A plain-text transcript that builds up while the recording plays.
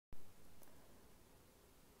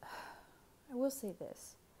will say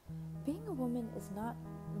this. Being a woman is not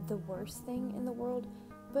the worst thing in the world,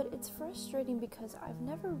 but it's frustrating because I've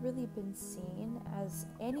never really been seen as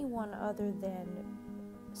anyone other than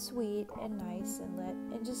sweet and nice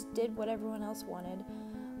and just did what everyone else wanted.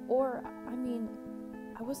 Or,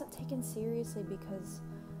 I wasn't taken seriously because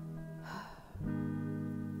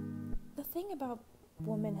the thing about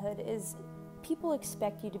womanhood is people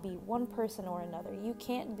expect you to be one person or another. You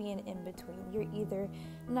can't be an in-between. You're either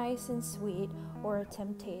nice and sweet or a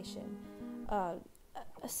temptation, a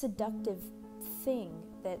seductive thing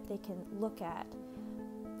that they can look at,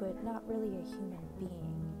 but not really a human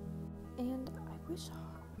being. And I wish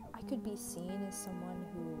I could be seen as someone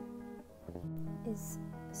who is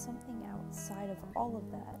something outside of all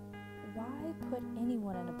of that. Why put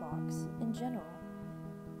anyone in a box in general?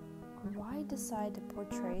 Why decide to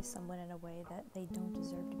portray someone in a way that they don't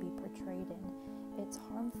deserve to be portrayed in? It's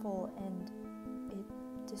harmful and it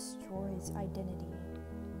destroys identity.